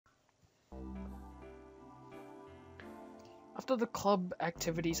After the club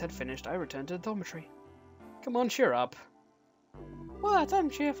activities had finished, I returned to the dormitory. Come on, cheer up. What? I'm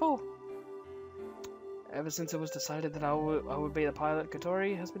cheerful. Ever since it was decided that I would be the pilot,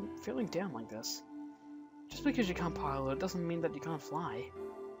 Katori has been feeling down like this. Just because you can't pilot doesn't mean that you can't fly.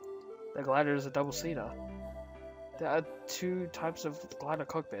 The glider is a double-seater. There are two types of glider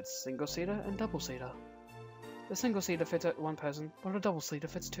cockpits, single-seater and double-seater. The single-seater fits one person, but a double-seater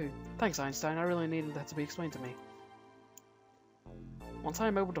fits two. Thanks, Einstein, I really needed that to be explained to me. Once I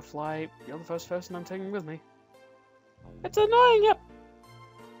am able to fly, you're the first person I'm taking with me. It's annoying, yep.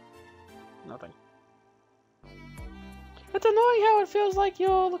 Nothing. It's annoying how it feels like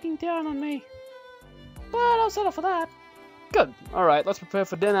you're looking down on me. But I'll settle for that. Good. Alright, let's prepare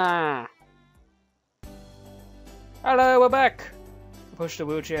for dinner. Hello, we're back. I push the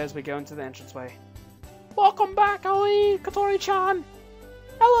wheelchair as we go into the entranceway. Welcome back, Aoi Katori-chan.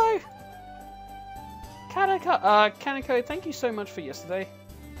 Hello. Kaneko, thank you so much for yesterday.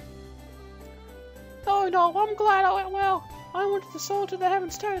 No, I'm glad I went well. I wanted to soar to the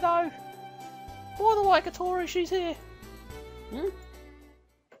heavens too, though. By the way, Katori, she's here.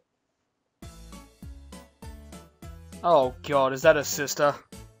 Oh god, is that her sister?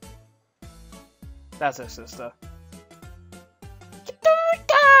 That's her sister.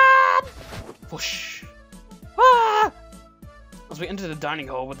 Whoosh! Ah! As we entered the dining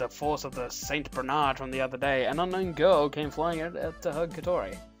hall with the force of the Saint Bernard from the other day, an unknown girl came flying out to hug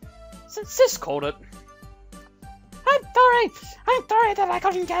Katori. Sis called it. I'm sorry that I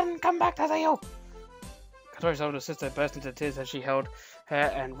couldn't come back to see you. Katori's older sister burst into tears as she held her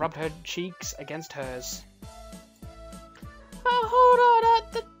and rubbed her cheeks against hers. Oh, hold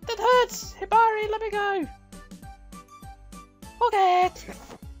on, that hurts. Hibari, let me go. Okay.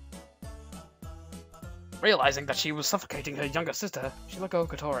 Realizing that she was suffocating her younger sister, she let go of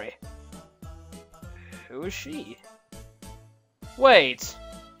Katori. Who is she? Wait.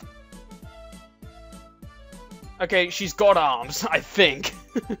 Okay, she's got arms, I think.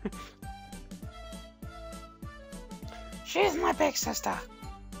 She's my big sister.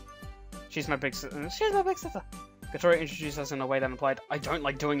 She's my big sister. Katori introduced us in a way that implied, I don't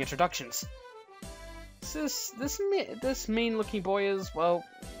like doing introductions. This mean-looking boy is, well,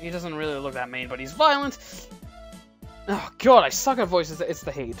 he doesn't really look that mean, but he's violent. Oh god, I suck at voices. It's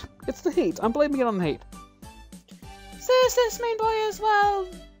the heat. It's the heat. I'm blaming it on the heat. This mean boy is, well,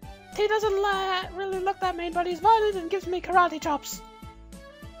 he doesn't really look that mean, but he's violent and gives me karate chops.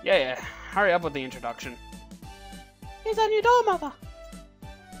 Yeah, hurry up with the introduction. He's our new doll mother.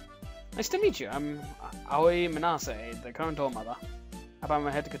 Nice to meet you. I'm Aoi Minase, the current doll mother. I bowed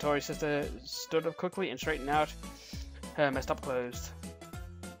my head to Katori's sister, stood up quickly and straightened out her messed up clothes.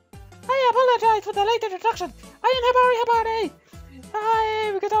 I apologize for the late introduction. I am Hibari. I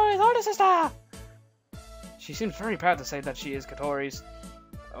am Katori's older sister. She seems very proud to say that she is Katori's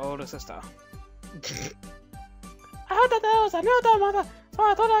older sister. I heard that there was a new doll mother, so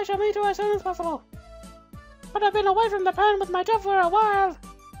I thought I should meet you as soon as possible. But I've been away from Japan with my job for a while.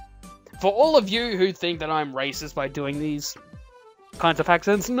 For all of you who think that I'm racist by doing these kinds of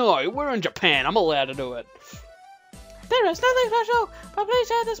accents, no, we're in Japan. I'm allowed to do it. There is nothing special, but please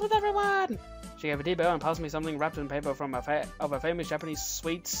share this with everyone. She gave a deep bow and passed me something wrapped in paper from a famous Japanese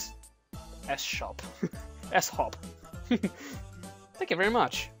sweets S-shop. S-hop. Thank you very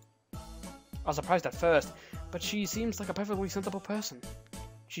much. I was surprised at first, but she seems like a perfectly sensible person.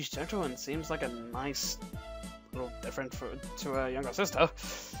 She's gentle and seems like a nice little different to her younger sister.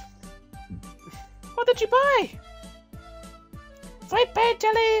 What did you buy? Sweet peach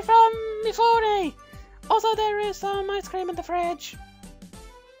jelly from Mifune. Also, there is some ice cream in the fridge.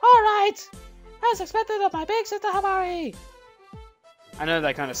 Alright! As expected of my big sister Hibari. I know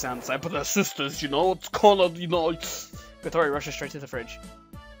that kind of sounds like, but they're sisters, you know? It's kind of, you know... Katori rushes straight to the fridge.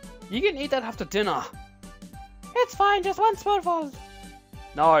 You can eat that after dinner. It's fine, just one spoonful.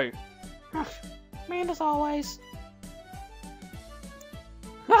 No. Mean as always.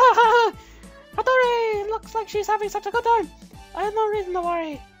 Katori! Looks like she's having such a good time. I have no reason to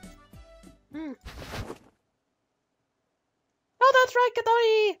worry. Oh, that's right,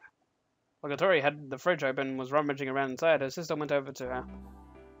 Katori! While Katori had the fridge open and was rummaging around inside, her sister went over to her.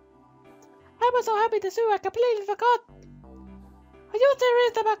 I was so happy to see you, I completely forgot. Are you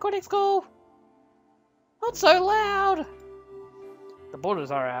serious about quitting school? Not so loud! The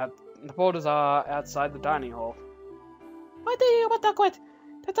boarders are outside the dining hall. Why do you want to quit?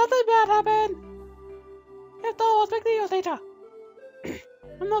 Did something bad happen? If so, I'll speak to you later.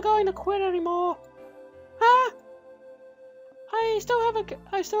 I'm not going to quit anymore. Huh? I still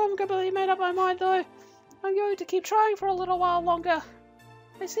haven't completely made up my mind though. I'm going to keep trying for a little while longer.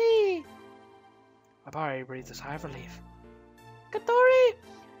 I see. Hibari breathed a sigh of relief. Katori,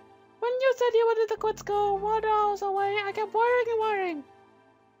 when you said you wanted to quit school 1 hour away, I kept worrying and worrying.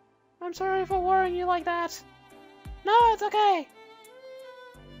 I'm sorry for worrying you like that. No, it's okay.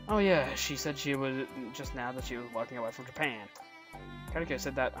 Oh yeah, she said she was just now that she was walking away from Japan. Kaneko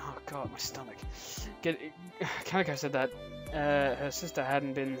said that. Oh god, my stomach. Kaneko said that her sister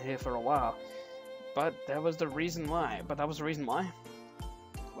hadn't been here for a while, but that was the reason why.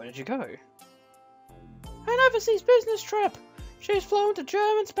 Where did you go? An overseas business trip. She's flown to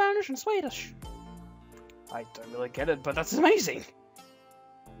German, Spanish, and Swedish. I don't really get it, but that's amazing.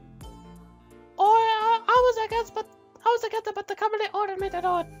 I was against it, but the company ordered me to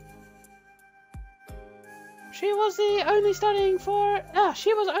do it. She was only studying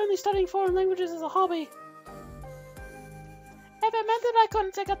foreign languages as a hobby. If it meant that I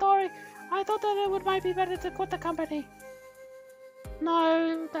couldn't take Katori, I thought that it might be better to quit the company.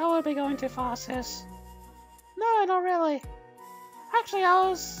 No, that would be going too far, sis. No, not really. Actually, I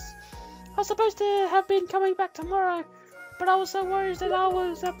was supposed to have been coming back tomorrow, but I was so worried that I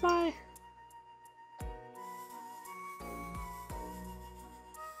was at my...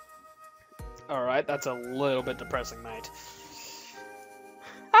 Alright, that's a little bit depressing, mate.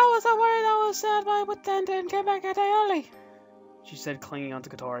 I was so worried I was sad I would end and came back a day early, she said, clinging onto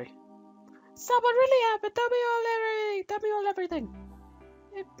Katori. So what really happened? Tell me all everything.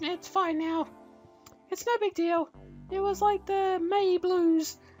 It's fine now. It's no big deal. It was like the May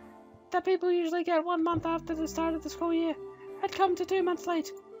blues that people usually get 1 month after the start of the school year. Had come to 2 months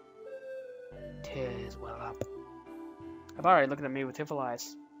late. Tears well up. Habari looked at me with tearful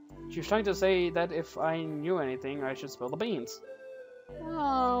eyes. She was trying to say that if I knew anything, I should spill the beans.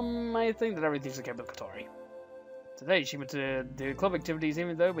 I think that everything's okay with Katori. Today, she went to do club activities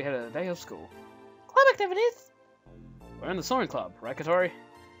even though we had a day of school. Club activities? We're in the soaring club, right, Katori?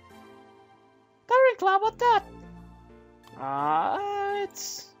 Soaring club? What's that?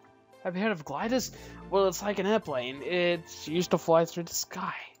 It's... Have you heard of gliders? Well, it's like an airplane. It's used to fly through the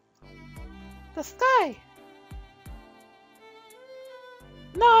sky. The sky?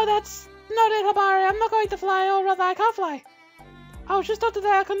 No, that's not it, Habari. I'm not going to fly, or rather, I can't fly. I was just told today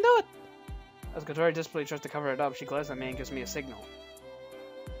I couldn't do it. As Katori desperately tries to cover it up, she glares at me and gives me a signal.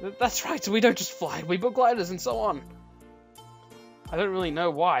 That's right, we don't just fly, we book gliders and so on. I don't really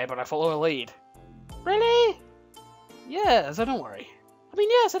know why, but I follow her lead. Really? Yeah, so don't worry.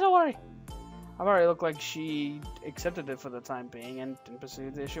 So don't worry. Habari looked like she accepted it for the time being and didn't pursue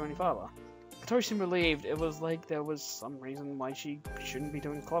the issue any further. Katori seemed relieved. It was like there was some reason why she shouldn't be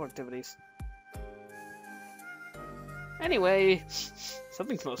doing club activities. Anyway,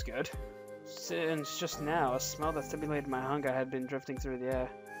 something smells good. Since just now, a smell that stimulated my hunger had been drifting through the air.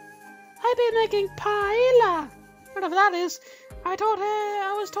 I've been making paella! Whatever that is, I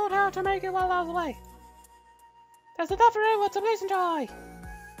was taught how to make it while I was away. There's enough for everyone, so please enjoy!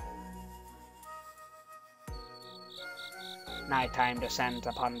 Nighttime descends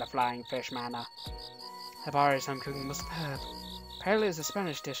upon the Flying Fish Manor. Habari's home cooking was superb. Paella is a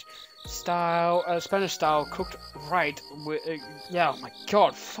Spanish dish, Spanish style cooked right with, yeah, oh my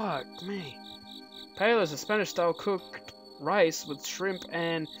god, fuck me. Paella is a Spanish style cooked rice with shrimp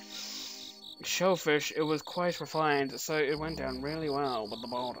and shellfish. It was quite refined, so it went down really well with the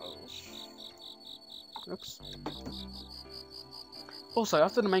borders. Oops. Also,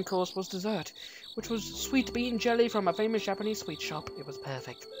 after the main course was dessert, which was sweet bean jelly from a famous Japanese sweet shop. It was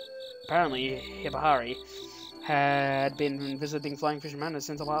perfect. Apparently, Hibahari had been visiting Flying Fish Manor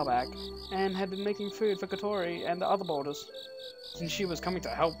since a while back, and had been making food for Katori and the other boarders. Since she was coming to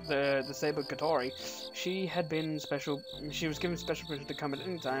help the disabled Katori, she was given special permission to come at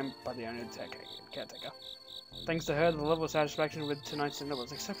any time by the owner caretaker. Thanks to her, the level of satisfaction with tonight's dinner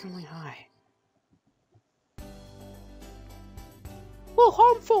was exceptionally high. Oh,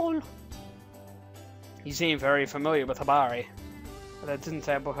 harmful! He seemed very familiar with Habari, but that didn't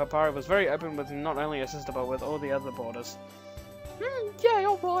say Habari was very open with not only her sister but with all the other boarders. Yeah,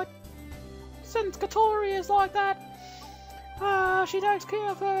 you're right. Since Katori is like that, she takes care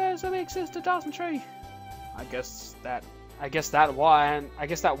of her as a big sister, doesn't she? I guess that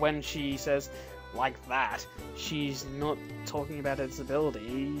when she says like that, she's not talking about its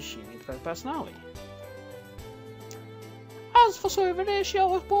ability, she means about personality. As for souvenirs, she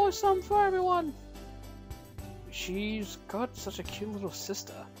always buys some for everyone. She's got such a cute little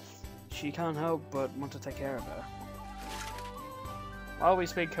sister. She can't help but want to take care of her. While we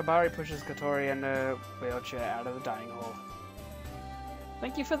speak, Habari pushes Katori and her wheelchair out of the dining hall.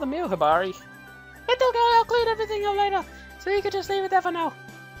 Thank you for the meal, Habari. It's okay, I'll clean everything up later, so you can just leave it there for now.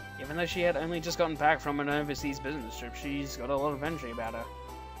 Even though she had only just gotten back from an overseas business trip, she's got a lot of energy about her.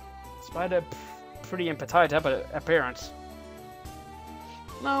 Despite her pretty and petite appearance.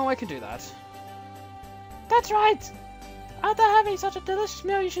 No, I can do that. That's right! After having such a delicious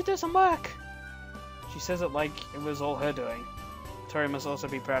meal, you should do some work. She says it like it was all her doing. Tori must also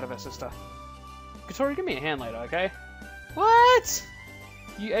be proud of her sister. Tori, give me a hand later, okay? What?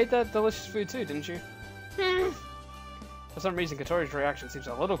 You ate that delicious food too, didn't you? For some reason, Katori's reaction seems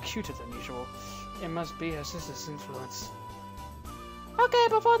a little cuter than usual. It must be her sister's influence. Okay,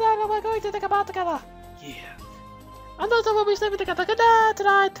 before that, we're going to think about together. Yeah. And also we'll be sleeping together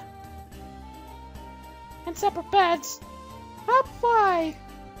tonight. In separate beds. Oh, why?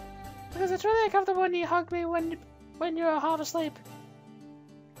 Because it's really uncomfortable when you hug me when you're hard asleep.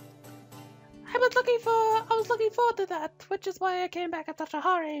 I was looking forward to that, which is why I came back in such a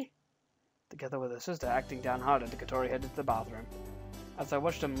hurry. Together with her sister acting downhearted, Katori headed to the bathroom. As I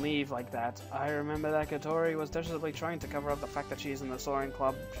watched him leave like that, I remember that Katori was desperately trying to cover up the fact that she's in the soaring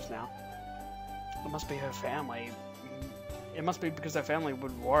club just now. It must be her family. It must be because her family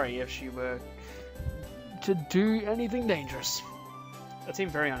would worry if she were to do anything dangerous. It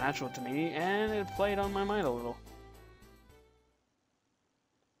seemed very unnatural to me, and it played on my mind a little.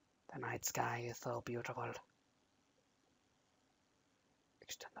 The night sky is so beautiful.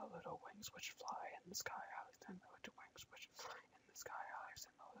 Extend the little wings which fly in the sky. I'll extend the little wings which fly in the sky. I'll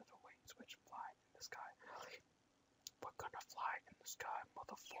extend the little wings which fly in the sky. We're gonna fly in the sky,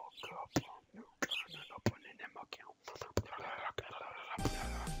 motherfucker.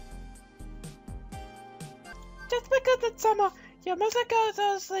 Just because it's summer, you mustn't go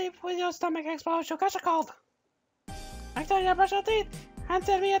to sleep with your stomach exposed. You'll catch a cold. Make sure you brush your teeth and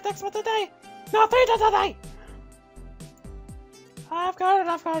send me a text for today. No, 3 times a day. I've got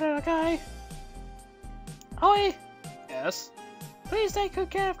it, okay? Aoi! Yes? Please take good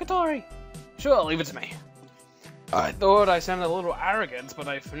care of Katori. Sure, leave it to me. I thought I sounded a little arrogant, but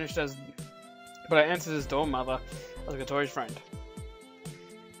I answered as dorm mother, as Katori's friend.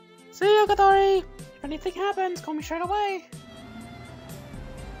 See you, Katori! If anything happens, call me straight away.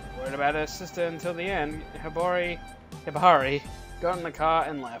 Worried about her sister until the end, Hibari got in the car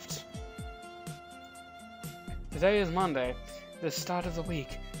and left. Today is Monday, the start of the week.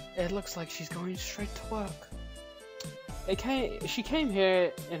 It looks like she's going straight to work. She came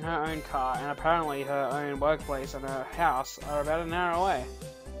here in her own car, and apparently her own workplace and her house are about an hour away.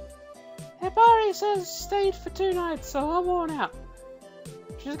 Hibari says stayed for 2 nights, so I'm worn out.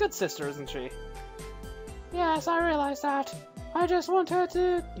 She's a good sister, isn't she? Yes, I realize that. I just want her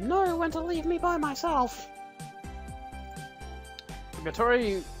to know when to leave me by myself. Would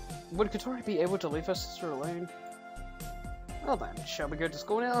Katori be able to leave her sister alone? Well then, shall we go to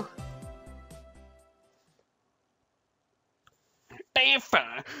school now?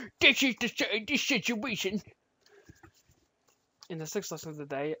 Therefore, this is the situation. In the 6th lesson of the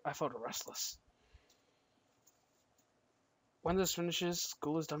day, I felt restless. When this finishes,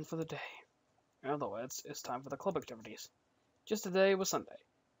 school is done for the day. In other words, it's time for the club activities. Just today was Sunday,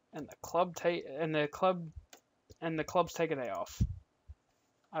 and the clubs take a day off.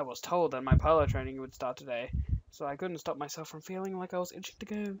 I was told that my pilot training would start today, so I couldn't stop myself from feeling like I was itching to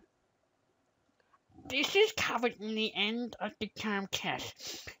go. This is covered in the end of the term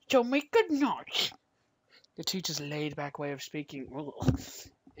test, so make good notes. The teacher's laid-back way of speaking,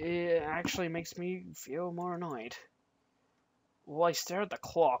 it actually makes me feel more annoyed. While I stare at the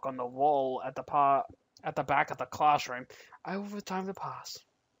clock on the wall at the back of the classroom, I wait for time to pass.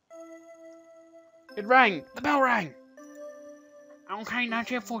 It rang! The bell rang! Okay,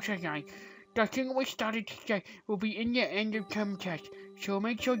 that's it for today. The thing we started today will be in the end of term test, so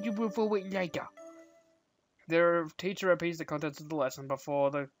make sure you review it later. The teacher repeats the contents of the lesson before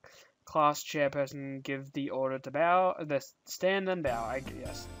the class chairperson gives the order to bow, stand and bow, I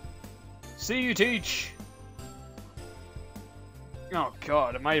guess. See you, teach! Oh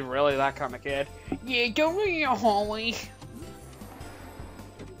god, am I really that kind of kid? Yeah, go in your hallway.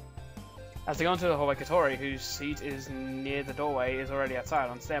 As they go into the hallway, Katori, whose seat is near the doorway, is already outside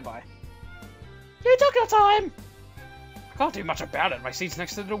on standby. You took your time! I can't do much about it, my seat's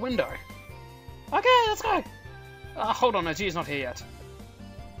next to the window. Okay, let's go! Hold on, Ajia's not here yet.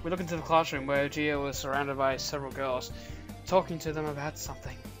 We look into the classroom where Ajia was surrounded by several girls, talking to them about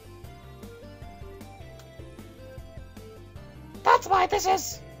something. That's why this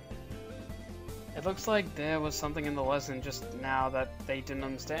is... It looks like there was something in the lesson just now that they didn't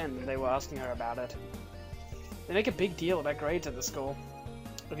understand and they were asking her about it. They make a big deal about grades at the school.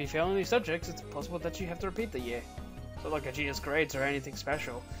 If you fail in these subjects, it's possible that you have to repeat the year. It's not like Ajia's grades are anything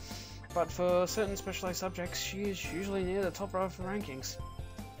special, but for certain specialized subjects, she is usually near the top of the rankings.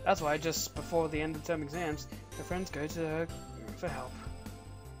 That's why just before the end of term exams, her friends go to her for help.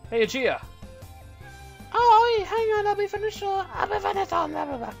 Hey Ajia! Oh, hang on, I'll be finished on blah,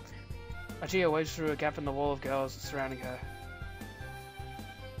 blah, blah. Ajia waves through a gap in the wall of girls surrounding her.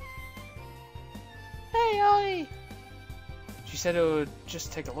 Hey, Aoi! She said it would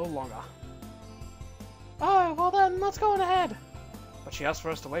just take a little longer. Oh, well then, let's go on ahead. But she asked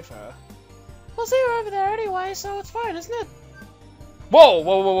for us to wait for her. We'll see her over there anyway, so it's fine, isn't it? Whoa,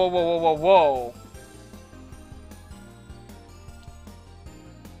 whoa, whoa, whoa, whoa, whoa, whoa, whoa!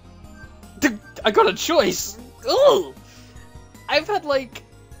 I got a choice! Ugh! I've had like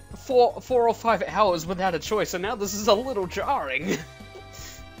 4 or 5 hours without a choice, and now this is a little jarring.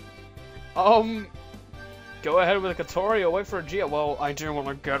 Go ahead with Katori or wait for Ajia. Well, I do want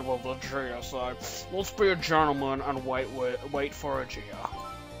to get with Ajia, so let's be a gentleman and wait for Ajia.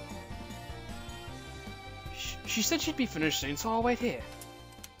 She said she'd be finished soon, so I'll wait here.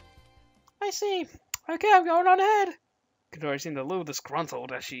 I see. Okay, I'm going on ahead. Katori seemed a little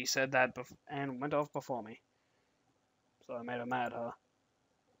disgruntled as she said that and went off before me. So I made her mad, huh?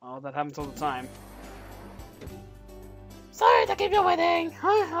 Oh, that happens all the time. Sorry to keep you waiting.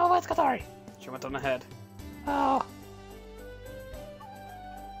 Huh? Oh, where's Katori? She went on ahead. Oh.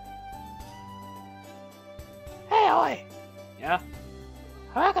 Hey, Aoi. Yeah?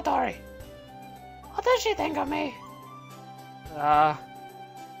 Hi, Katori. What does she think of me? I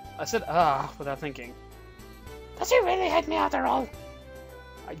said without thinking. Does she really hate me after all?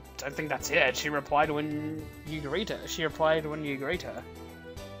 I don't think that's it. She replied when you agreed to her.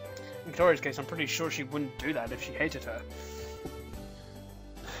 In Katori's case, I'm pretty sure she wouldn't do that if she hated her.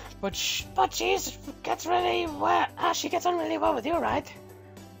 But she gets really well. She gets on really well with you, right?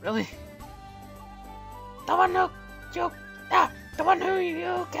 Really? The one who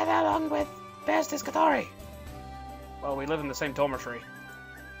you get along with best is Katori. Well, we live in the same dormitory.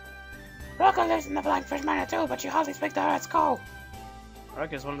 Rocco lives in the Blankfish Manor too, but you hardly speak to her at school.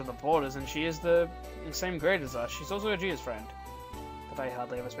 Rocco's one of the boarders, and she is the same grade as us. She's also Ajia's friend. But I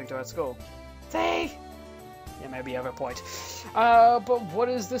hardly ever speak to her at school. See? Yeah, maybe you have a point. But what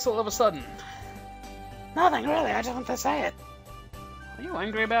is this all of a sudden? Nothing really, I just want to say it. Are you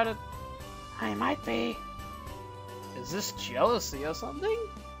angry about it? I might be. Is this jealousy or something?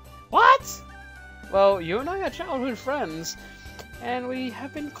 What? Well, you and I are childhood friends, and we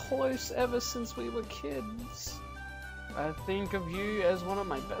have been close ever since we were kids. I think of you as one of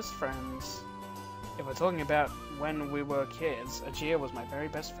my best friends. If we're talking about when we were kids, Ajia was my very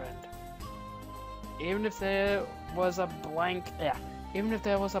best friend. Even if there was a blank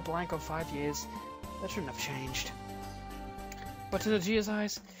of 5 years, that shouldn't have changed. But in Ajia's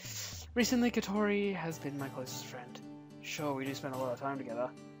eyes, recently Katori has been my closest friend. Sure, we do spend a lot of time together.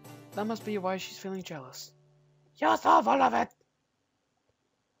 That must be why she's feeling jealous. You're so full of it!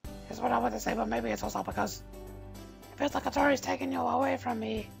 Here's what I want to say, but maybe it's also because it feels like Katori's taking you away from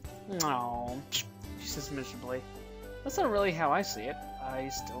me. No, she says miserably. That's not really how I see it. I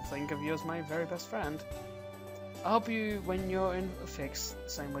still think of you as my very best friend. I'll help you when you're in a fix, the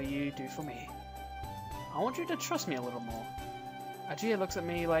same way you do for me. I want you to trust me a little more. Ajia looks at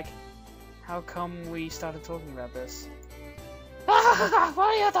me like, how come we started talking about this? What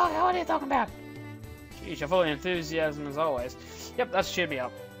are you talking about? Geez, you're full of enthusiasm as always. Yep, that's cheered me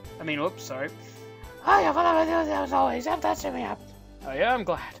up. I mean, whoops, sorry. Oh, you're full of enthusiasm as always. Yep, that's cheered me up. Oh yeah, I'm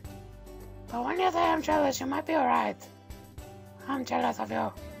glad. But when you say I'm jealous, you might be alright. I'm jealous of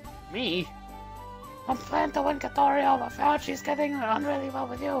you. Me? I'm planning to win Katori over. Found she's getting on really well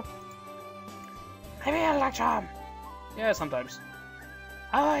with you. Maybe you like charm. Yeah, sometimes.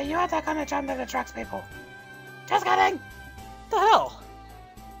 Oh, you have that kind of charm that attracts people. Just kidding! What the hell?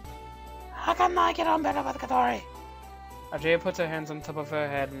 How can I get on better with Katori? Ajia puts her hands on top of her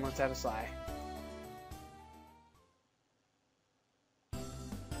head and lets out a sigh.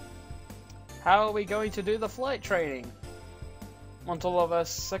 How are we going to do the flight training? Once all of us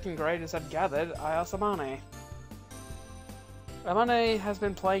second graders had gathered, I asked Amane. Amane has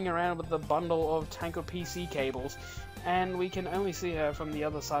been playing around with the bundle of Tangled PC cables, and we can only see her from the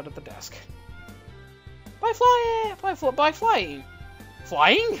other side of the desk. By flying!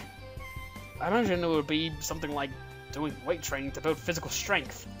 Flying? I imagine it would be something like doing weight training to build physical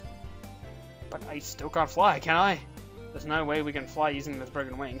strength. But I still can't fly, can I? There's no way we can fly using those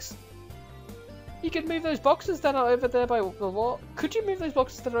broken wings. You could move those boxes that are over there by the wall. Could you move those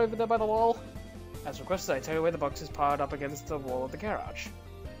boxes that are over there by the wall? As requested, I tell you where the box is piled up against the wall of the garage.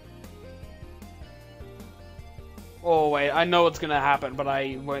 Oh wait, I know what's gonna happen, but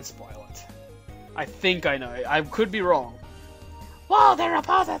I won't spoil it. I think I know. I could be wrong. Whoa, there are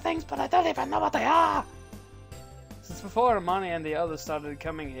piles of things, but I don't even know what they are! Since before Amani and the others started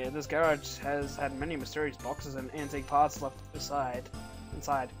coming here, this garage has had many mysterious boxes and antique parts left inside.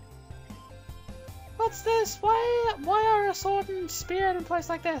 What's this? Why are a sword and spear in a place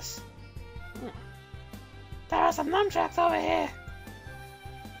like this? There are some nunchucks over here.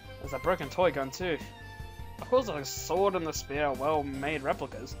 There's a broken toy gun too. Of course, the sword and the spear are well-made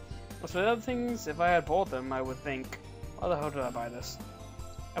replicas. As for the other things, if I had bought them, I would think, why the hell did I buy this?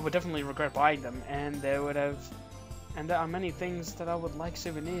 I would definitely regret buying them, and there are many things that I would like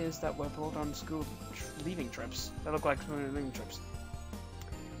souvenirs that were brought on school leaving trips. That look like leaving trips.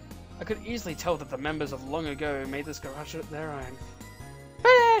 I could easily tell that the members of long ago made this garage their own.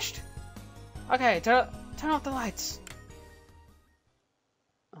 Finished! Okay, turn off the lights.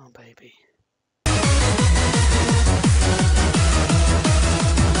 Oh, baby.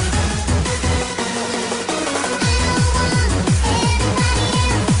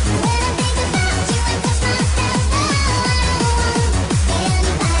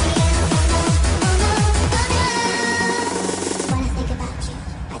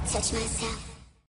 Touch myself.